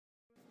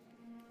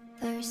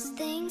First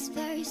things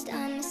first,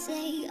 I'ma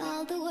say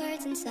all the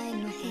words inside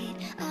my head.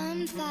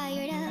 I'm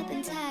fired up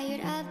and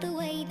tired of the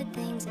way that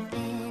things have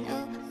been.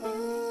 Oh,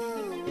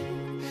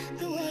 ooh,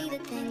 the way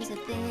that things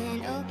have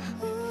been. Oh,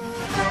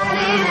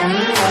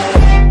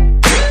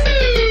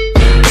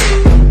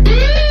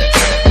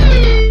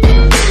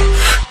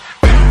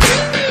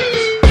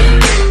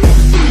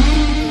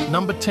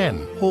 Number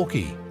 10.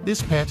 Hawkeye.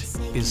 This pet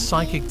is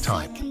psychic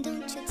type.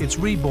 Its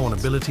reborn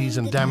abilities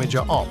and damage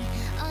are op.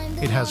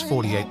 It has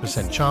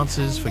 48%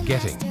 chances for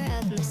getting.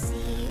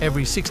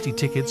 Every 60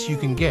 tickets you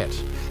can get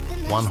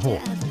one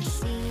hawk.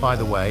 By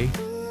the way,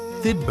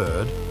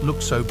 Thidbird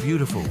looks so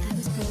beautiful.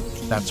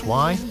 That's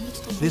why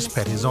this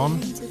pet is on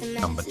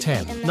number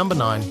 10. Number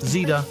 9.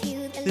 Zeta.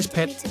 This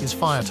pet is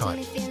fire type.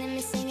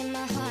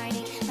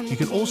 You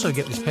can also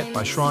get this pet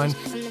by shrine,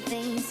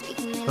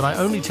 but I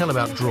only tell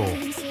about draw.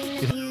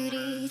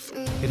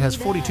 It has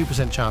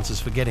 42%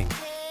 chances for getting.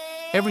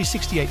 Every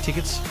 68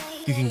 tickets,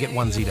 you can get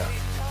one Zeta.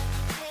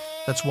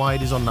 That's why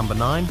it is on number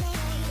 9.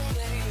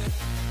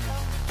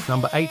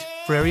 Number 8,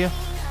 Freya.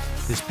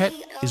 This pet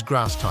is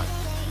grass type.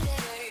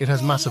 It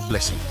has massive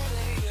blessing.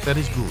 That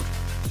is good.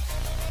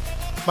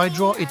 By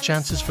draw, its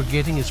chances for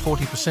getting is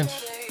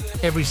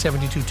 40%. Every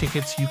 72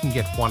 tickets, you can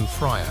get one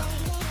Friar.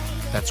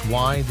 That's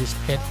why this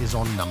pet is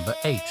on number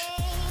 8.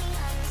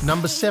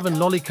 Number 7,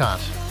 Lollycat.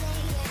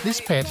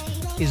 This pet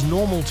is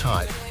normal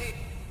type.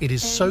 It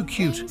is so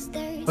cute,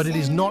 but it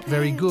is not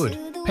very good.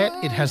 Pet,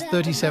 it has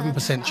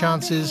 37%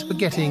 chances for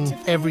getting.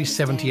 Every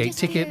 78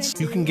 tickets,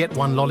 you can get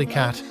one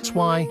Lollycat. That's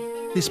why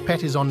this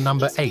pet is on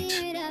number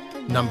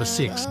 8. Number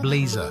 6,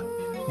 Blazer.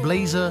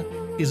 Blazer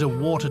is a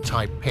water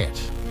type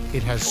pet.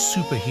 It has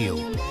super heal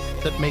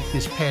that make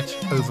this pet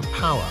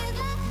overpower.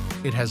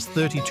 It has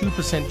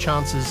 32%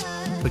 chances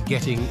for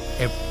getting.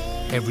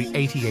 Every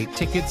 88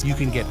 tickets, you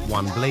can get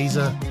one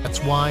Blazer. That's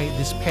why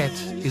this pet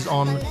is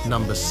on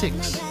number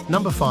 6.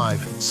 Number 5,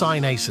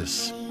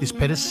 Cynasis. This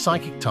pet is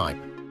psychic type.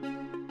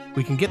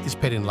 We can get this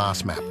pet in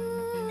last map.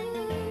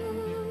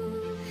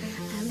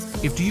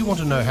 If you want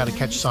to know how to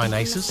catch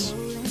Cynasis,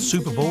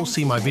 Super Ball,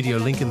 see my video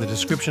link in the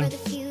description.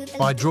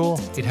 By draw,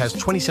 it has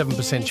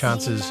 27%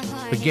 chances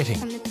for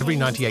getting. Every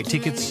 98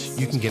 tickets,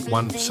 you can get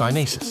one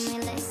Cynasis.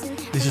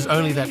 This is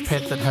only that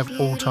pet that have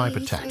all type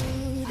attack.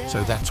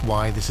 So that's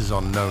why this is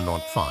on no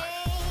not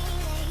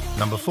 5.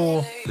 Number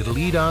 4, Little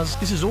Edas.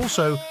 This is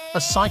also a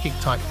psychic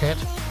type pet.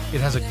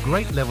 It has a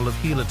great level of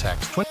heal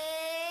attacks.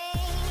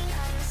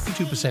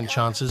 22%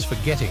 chances for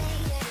getting.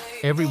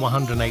 Every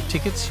 108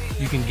 tickets,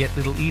 you can get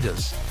Little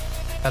Edas.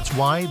 That's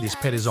why this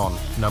pet is on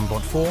number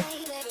 4.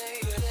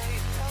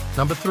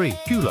 Number 3,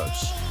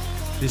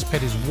 Kulos. This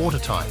pet is water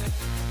type.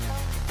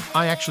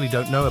 I actually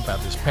don't know about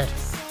this pet,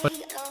 but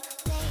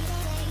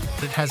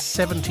it has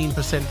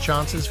 17%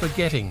 chances for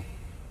getting.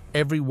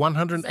 Every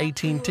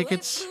 118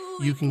 tickets,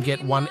 you can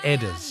get one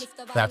Edders.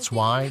 That's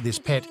why this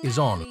pet is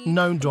on.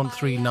 Known on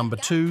 3, number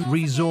 2,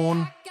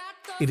 Rezorn.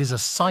 It is a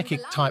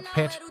psychic type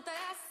pet.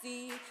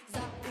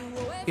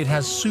 It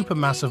has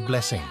supermassive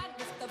blessing.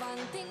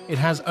 It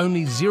has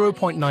only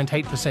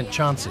 0.98%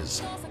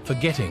 chances for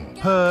getting.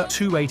 Per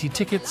 280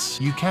 tickets,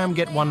 you can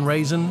get one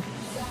Raisin.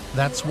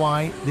 That's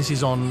why this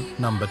is on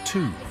number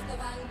 2.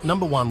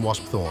 Number 1,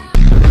 Waspthorn.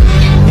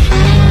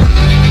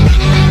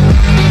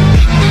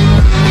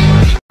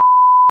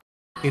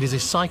 It is a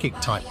psychic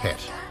type pet.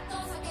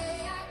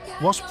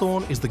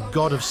 Waspthorn is the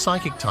god of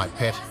psychic type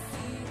pet.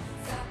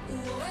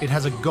 It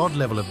has a god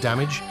level of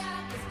damage.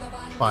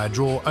 By a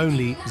draw,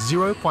 only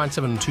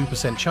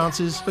 0.72%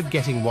 chances for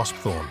getting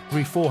Waspthorn.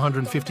 Every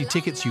 450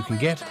 tickets you can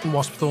get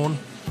Waspthorn.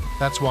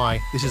 That's why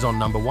this is on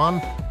number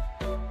 1.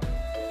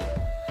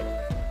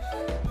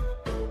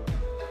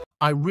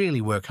 I really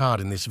work hard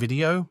in this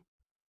video,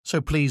 so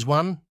please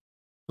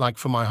like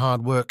for my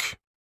hard work.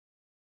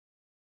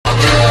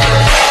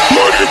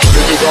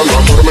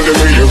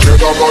 Оформленные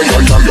предавая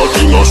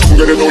ты наш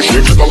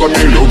грядущий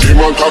каталами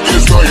любима, как и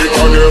стоит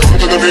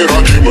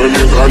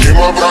невыразимыми храним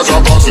образа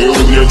посыл,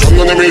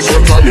 угнетенными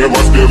сердцами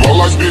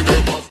воспевалась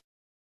битва.